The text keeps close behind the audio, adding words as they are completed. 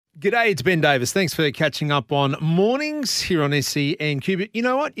G'day, it's Ben Davis. Thanks for catching up on mornings here on SENQ. But you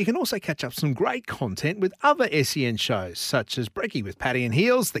know what? You can also catch up some great content with other SEN shows, such as Brekkie with Paddy and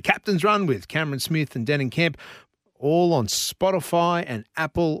Heels, The Captain's Run with Cameron Smith and Denon Kemp, all on Spotify and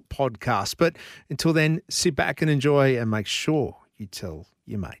Apple Podcasts. But until then, sit back and enjoy and make sure you tell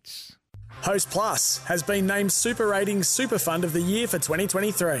your mates. Host Plus has been named Super Ratings Super Fund of the Year for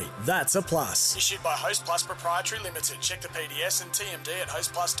 2023. That's a plus. Issued by Host Plus Proprietary Limited. Check the PDS and TMD at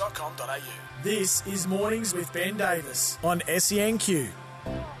hostplus.com.au. This is Mornings with Ben Davis on SENQ.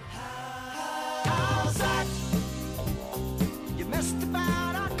 How's that? You missed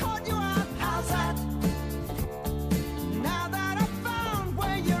about, I caught you out. How's that? Now that I found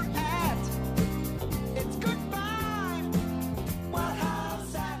where you're at, it's goodbye. Well,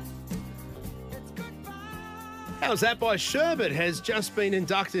 how's that? It's goodbye. How's That by Sherbet has just been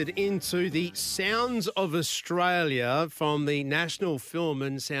inducted into the Sounds of Australia from the National Film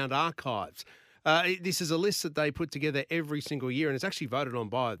and Sound Archives. This is a list that they put together every single year, and it's actually voted on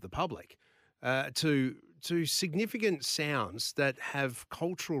by the public to significant sounds that have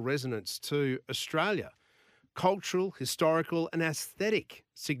cultural resonance to Australia, cultural, historical, and aesthetic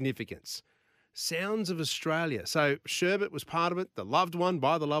significance. Sounds of Australia. So Sherbet was part of it, The Loved One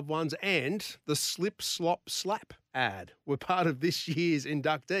by the Loved Ones, and the Slip Slop Slap ad were part of this year's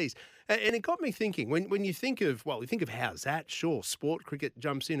inductees. And it got me thinking, when you think of, well, you think of How's That? Sure, sport, cricket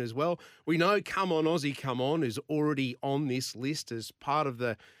jumps in as well. We know Come On Aussie, Come On is already on this list as part of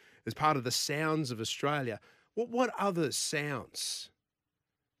the Sounds of Australia. What other sounds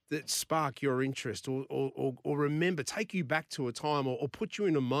that spark your interest or remember, take you back to a time or put you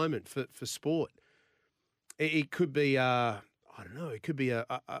in a moment for sport? It could be, I don't know, it could be a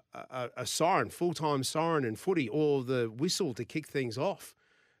siren, full-time siren in footy, or the whistle to kick things off.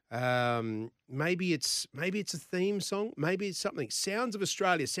 Maybe it's a theme song. Maybe it's something. Sounds of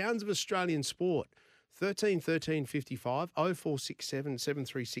Australia, Sounds of Australian sport. 13 13 55 0467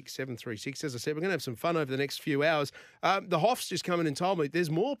 736 736. As I said, we're going to have some fun over the next few hours. The Hoff's just come in and told me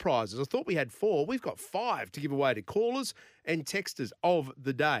there's more prizes. I thought we had 4. We've got 5 to give away to callers and texters of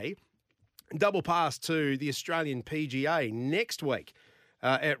the day. Double pass to the Australian PGA next week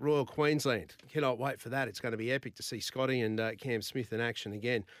at Royal Queensland. Cannot wait for that. It's going to be epic to see Scotty and Cam Smith in action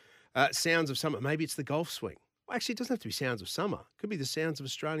again. Sounds of Summer. Maybe it's the golf swing. Well, actually, it doesn't have to be Sounds of Summer. It could be the Sounds of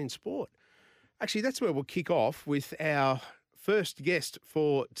Australian sport. Actually, that's where we'll kick off with our first guest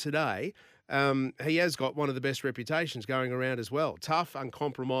for today. He has got one of the best reputations going around as well. Tough,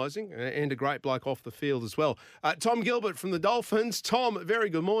 uncompromising, and a great bloke off the field as well. Tom Gilbert from the Dolphins. Tom, very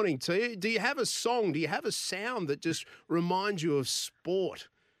good morning to you. Do you have a song? Do you have a sound that just reminds you of sport?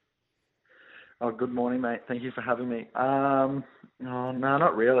 Oh, good morning, mate. Thank you for having me. No,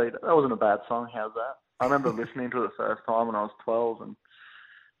 not really. That wasn't a bad song. How's that? I remember listening to it the first time when I was 12 and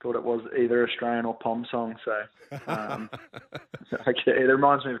thought it was either Australian or Pom song, so it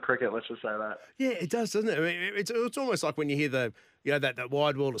reminds me of cricket. Let's just say that. Yeah, it does, doesn't it? I mean, it's almost like when you hear that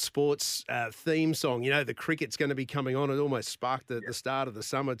Wide World of Sports theme song. The cricket's going to be coming on. It almost sparked the start of the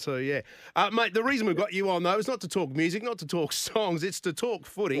summer too. Yeah, mate. The reason we've got you on though is not to talk music, not to talk songs. It's to talk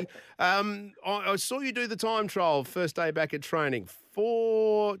footy. I saw you do the time trial first day back at training.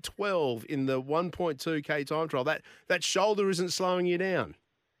 4:12 in the 1.2K time trial. That shoulder isn't slowing you down.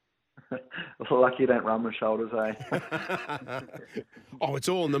 Lucky you don't run with shoulders, eh? Oh, it's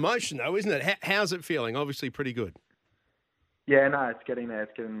all in the motion though, isn't it? How's it feeling? Obviously pretty good. Yeah, no, it's getting there.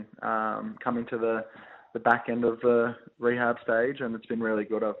 It's getting coming to the back end of the rehab stage, and it's been really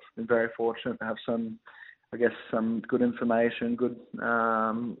good. I've been very fortunate to have some good information, good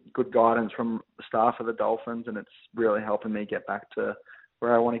guidance from the staff of the Dolphins, and it's really helping me get back to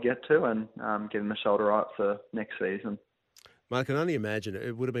where I want to get to and getting the shoulder right for next season. Mate, I can only imagine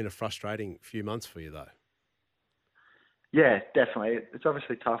it would have been a frustrating few months for you, though. Yeah, definitely. It's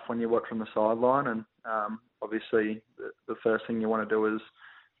obviously tough when you watch from the sideline, and obviously the first thing you want to do is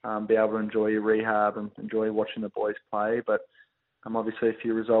be able to enjoy your rehab and enjoy watching the boys play. But obviously a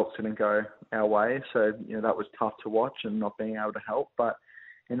few results didn't go our way, so that was tough to watch and not being able to help. But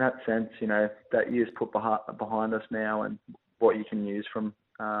in that sense, that year's put behind us now, and what you can use from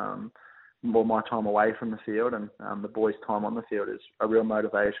my time away from the field and the boys' time on the field is a real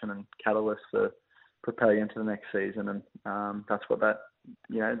motivation and catalyst to propel you into the next season, and that's what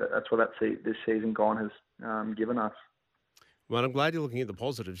this season gone has given us. Well, I'm glad you're looking at the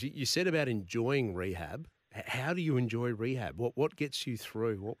positives. You said about enjoying rehab. How do you enjoy rehab? What gets you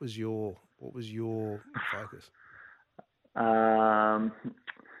through? What was your focus?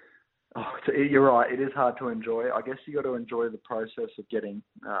 You're right. It is hard to enjoy. I guess you got to enjoy the process of getting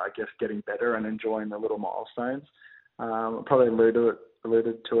better and enjoying the little milestones. probably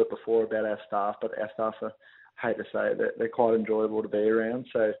alluded to it before about our staff, but our staff are, I hate to say it, they're quite enjoyable to be around.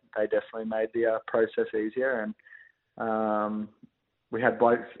 So they definitely made the process easier. And we had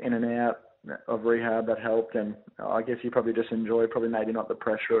blokes in and out of rehab that helped. And I guess you probably just enjoy maybe not the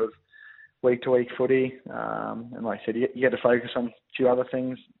pressure of week-to-week footy. And like I said, you get to focus on a few other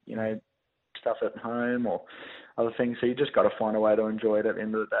things, stuff at home or other things. So you just got to find a way to enjoy it at the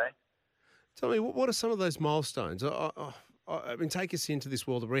end of the day. Tell me, what are some of those milestones? I mean, take us into this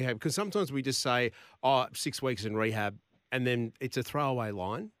world of rehab, because sometimes we just say, 6 weeks in rehab, and then it's a throwaway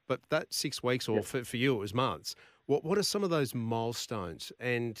line. But that 6 weeks, or for you, it was months. What are some of those milestones?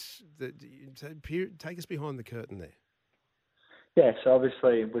 And take us behind the curtain there. Yeah, so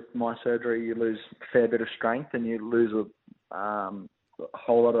obviously with my surgery, you lose a fair bit of strength and you lose a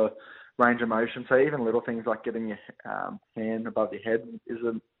whole lot of range of motion. So even little things like getting your hand above your head is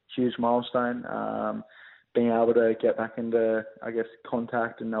a huge milestone. Being able to get back into, I guess,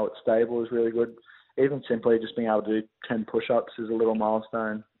 contact and know it's stable is really good. Even simply just being able to do 10 push-ups is a little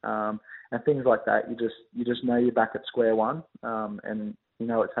milestone. And things like that, you just know you're back at square one. And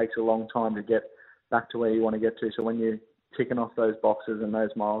it takes a long time to get back to where you want to get to. So when you're ticking off those boxes and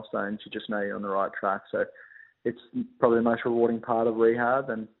those milestones, you just know you're on the right track. So it's probably the most rewarding part of rehab,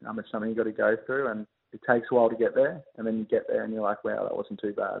 and it's something you've got to go through. And it takes a while to get there, and then you get there and you're like, wow, that wasn't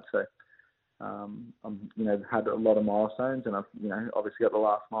too bad. So I've had a lot of milestones, and I've obviously got the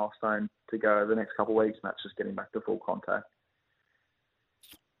last milestone to go over the next couple of weeks, and that's just getting back to full contact.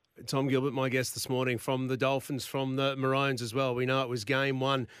 Tom Gilbert, my guest this morning from the Dolphins, from the Maroons as well. We know it was game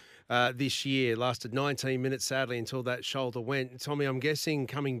one this year. Lasted 19 minutes, sadly, until that shoulder went. Tommy, I'm guessing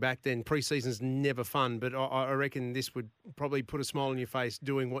coming back then, pre-season's never fun, but I reckon this would probably put a smile on your face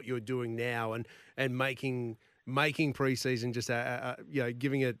doing what you're doing now and making pre-season just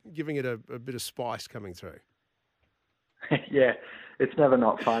giving it a bit of spice coming through. Yeah, it's never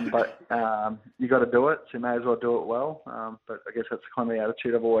not fun, but you got to do it, so you may as well do it well. But I guess that's kind of the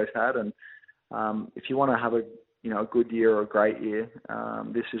attitude I've always had. And if you want to have a good year or a great year,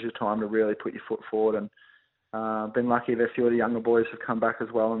 this is your time to really put your foot forward. And been lucky that a few of the younger boys have come back as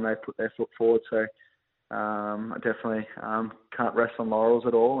well, and they put their foot forward. So I definitely can't rest on laurels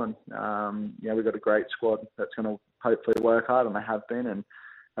at all. And we've got a great squad that's going to hopefully work hard, and they have been, and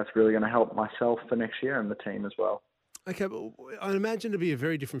that's really going to help myself for next year and the team as well. Okay, but I imagine it'd be a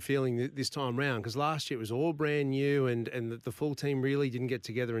very different feeling this time round, because last year it was all brand new and the full team really didn't get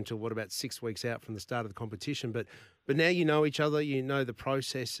together until, about 6 weeks out from the start of the competition. But now you know each other, you know the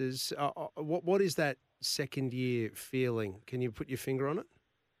processes. What is that second year feeling? Can you put your finger on it?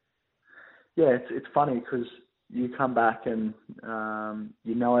 Yeah, it's funny because you come back and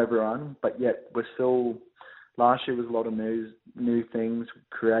you know everyone, but yet we're still. Last year was a lot of new things,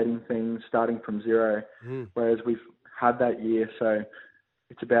 creating things, starting from zero. Whereas we've had that year, so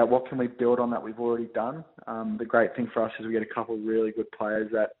it's about what can we build on that we've already done. The great thing for us is we get a couple of really good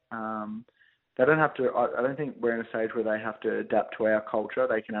players that they don't have to. I don't think we're in a stage where they have to adapt to our culture.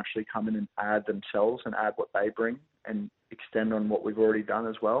 They can actually come in and add themselves and add what they bring and extend on what we've already done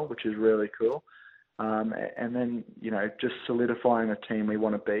as well, which is really cool. And then just solidifying a team we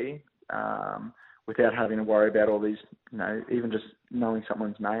want to be. Without having to worry about all these, even just knowing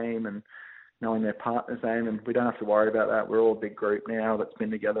someone's name and knowing their partner's name. And we don't have to worry about that. We're all a big group now that's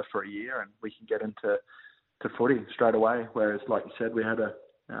been together for a year, and we can get into footy straight away. Whereas, like you said, we had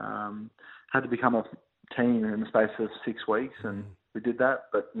to become a team in the space of 6 weeks, and we did that.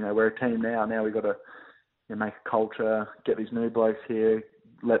 But, we're a team now. Now we've got to make a culture, get these new blokes here,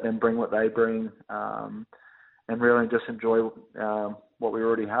 let them bring what they bring, and really just enjoy what we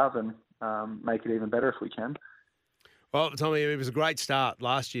already have and make it even better if we can. Well, Tommy, it was a great start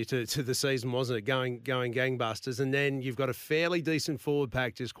last year to the season, wasn't it? Going gangbusters. And then you've got a fairly decent forward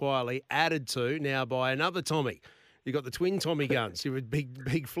pack just quietly added to now by another Tommy. You've got the twin Tommy guns. You've a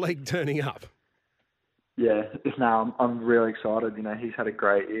big flag turning up. Yeah, no, I'm really excited. He's had a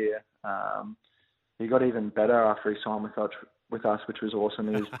great year. He got even better after he signed with us, which was awesome.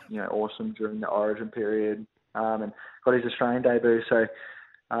 He was awesome during the Origin period and got his Australian debut. So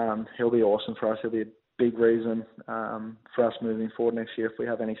he'll be awesome for us. He'll be a big reason for us moving forward next year if we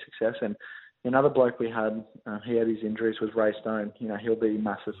have any success. And another bloke we had, he had his injuries, was Ray Stone. He'll be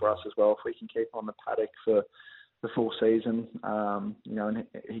massive for us as well if we can keep him on the paddock for the full season. And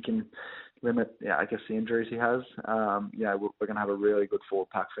he can limit, I guess, the injuries he has. We're going to have a really good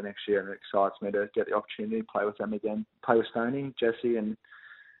forward pack for next year, and it excites me to get the opportunity to play with them again. Play with Stoney, Jesse, and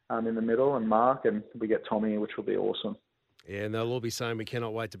in the middle, and Mark, and we get Tommy, which will be awesome. Yeah, and they'll all be saying we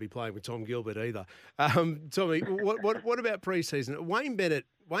cannot wait to be playing with Tom Gilbert either. Tommy, what about pre-season? Wayne Bennett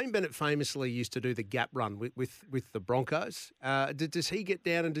famously used to do the gap run with the Broncos. Does he get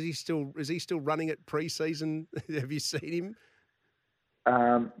down and is he still running it pre-season? Have you seen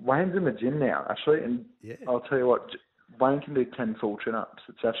him? Wayne's in the gym now, actually, and Yeah. I'll tell you what, Wayne can do 10 full chin-ups.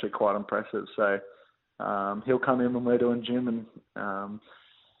 It's actually quite impressive. So he'll come in when we're doing gym and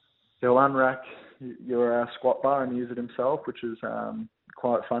he'll unrack your squat bar and use it himself, which is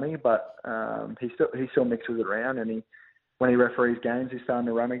quite funny. But he still mixes it around, and when he referees games, he's starting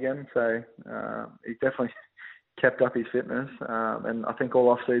to run again. So he definitely kept up his fitness. And I think all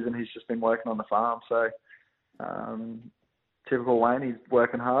off season he's just been working on the farm. So typical Wayne, he's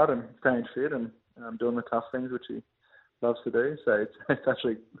working hard and staying fit and doing the tough things which he loves to do. So it's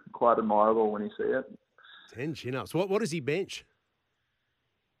actually quite admirable when you see it. 10 chin-ups. What does he bench?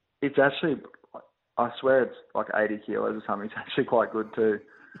 It's actually, I swear it's like 80 kilos or something. It's actually quite good too.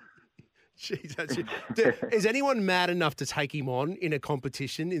 Jeez, is anyone mad enough to take him on in a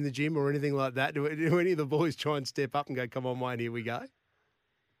competition in the gym or anything like that? Do any of the boys try and step up and go, come on, Wayne, here we go?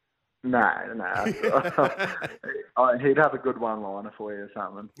 No. He'd have a good one-liner for you or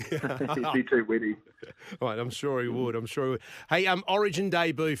something. He'd be too witty. Right, I'm sure he would. Hey, Origin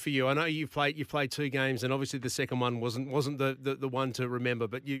debut for you. I know you've played 2 games, and obviously the second one wasn't the one to remember,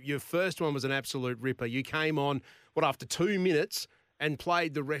 but your first one was an absolute ripper. You came on, after 2 minutes and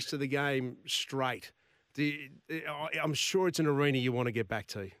played the rest of the game straight. I'm sure it's an arena you want to get back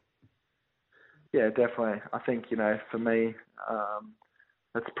to. Yeah, definitely. I think, for me,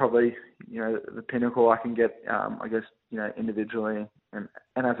 that's probably, the pinnacle I can get, I guess, individually and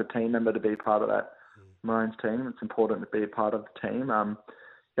as a team member to be part of that Maroons team. It's important to be a part of the team.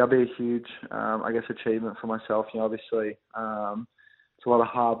 That'll be a huge, achievement for myself. Obviously, it's a lot of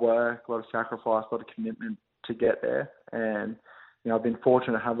hard work, a lot of sacrifice, a lot of commitment to get there. And, I've been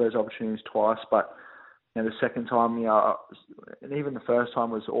fortunate to have those opportunities twice, but, the second time, and even the first time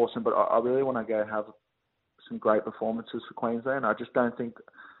was awesome, but I really want to go have some great performances for Queensland. I just don't think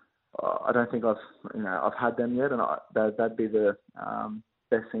I've had them yet, and that'd be the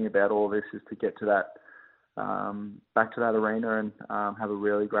best thing about all this is to get to that back to that arena and have a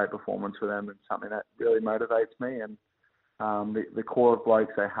really great performance for them, and something that really motivates me. And the core of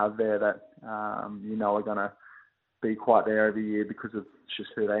blokes they have there that are going to be quite there every year because of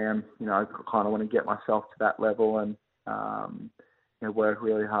just who they am. I kind of want to get myself to that level and work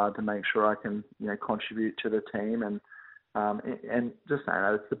really hard to make sure I can contribute to the team and just saying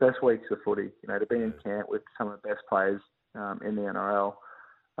that it's the best weeks of footy. To be in camp with some of the best players in the NRL.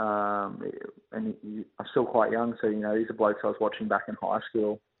 And I'm still quite young, so these are blokes I was watching back in high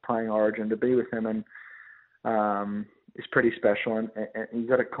school playing Origin. To be with them and it's pretty special, and you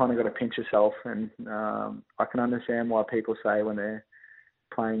got to pinch yourself. And I can understand why people say when they're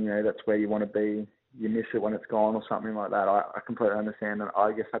playing, that's where you want to be. You miss it when it's gone or something like that. I completely understand, and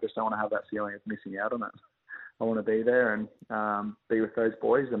I guess I just don't want to have that feeling of missing out on it. I want to be there and be with those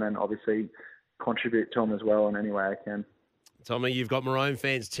boys, and then obviously contribute to them as well in any way I can. Tommy, you've got Maroon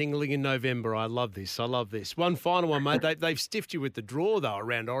fans tingling in November. I love this. One final one, mate. They've stiffed you with the draw, though,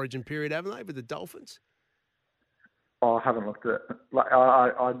 around Origin period, haven't they, with the Dolphins? Oh, I haven't looked at it.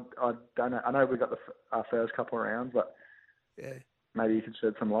 I don't know. I know we got our first couple of rounds, but yeah, maybe you can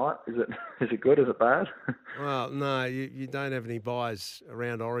shed some light. Is it good? Is it bad? Well, no, you don't have any buys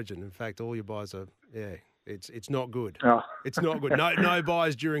around Origin. In fact, all your buys are it's not good. Oh. It's not good. No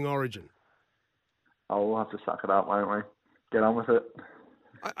buys during Origin. Oh, we'll have to suck it up, won't we? Get on with it.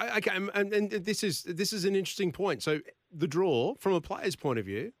 Okay, and this is an interesting point. So the draw, from a player's point of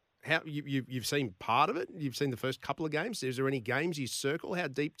view, how you've seen part of it? You've seen the first couple of games. Is there any games you circle? How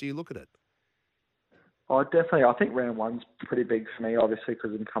deep do you look at it? Oh, definitely. I think round one's pretty big for me, obviously,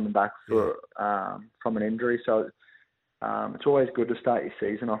 because I'm coming back from an injury. So it's always good to start your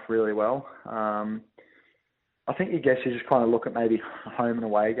season off really well. I think you just kind of look at maybe home and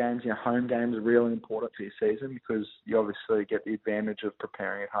away games. Home games are really important for your season because you obviously get the advantage of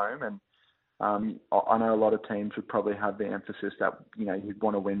preparing at home. And I know a lot of teams would probably have the emphasis that, you'd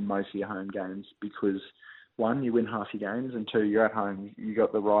want to win most of your home games because, one, you win half your games, and two, you're at home. You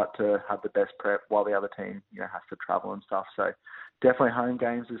got the right to have the best prep while the other team, has to travel and stuff. So definitely home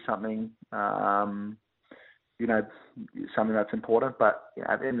games is something, something that's important. But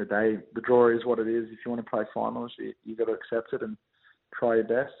at the end of the day, the draw is what it is. If you want to play finals, you got to accept it and try your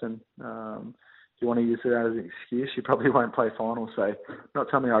best. And if you want to use it as an excuse, you probably won't play finals. So not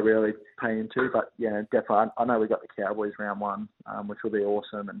something I really pay into. But definitely, I know we got the Cowboys round one, which will be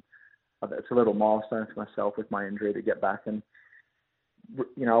awesome. And it's a little milestone for myself with my injury to get back. And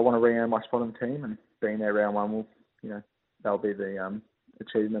I want to re-earn my spot on the team, and being there round one will, that'll be the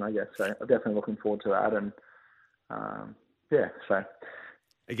achievement, I guess. So I'm definitely looking forward to that. And so.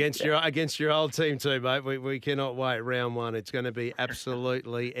 Against your old team too, mate. We cannot wait. Round one. It's going to be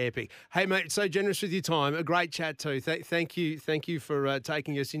absolutely epic. Hey, mate, so generous with your time. A great chat too. Thank you for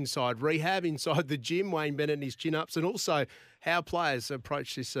taking us inside rehab, inside the gym, Wayne Bennett and his chin-ups, and also how players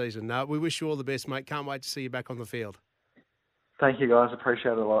approach this season. We wish you all the best, mate. Can't wait to see you back on the field. Thank you, guys.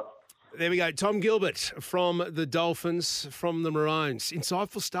 Appreciate it a lot. There we go. Tom Gilbert from the Dolphins, from the Maroons.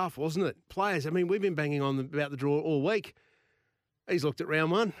 Insightful stuff, wasn't it? Players, I mean, we've been banging on about the draw all week. He's looked at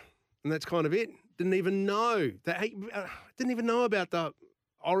round one, and that's kind of it. Didn't even know about the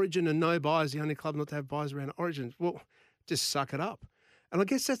Origin and no buys. The only club not to have buys around Origin. Well, just suck it up. And I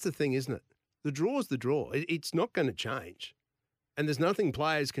guess that's the thing, isn't it? The draw's the draw. It's not going to change, and there's nothing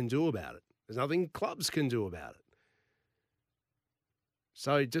players can do about it. There's nothing clubs can do about it.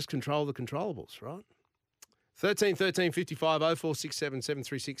 So just control the controllables, right? 13 55 0467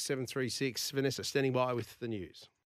 736 736. Vanessa standing by with the news.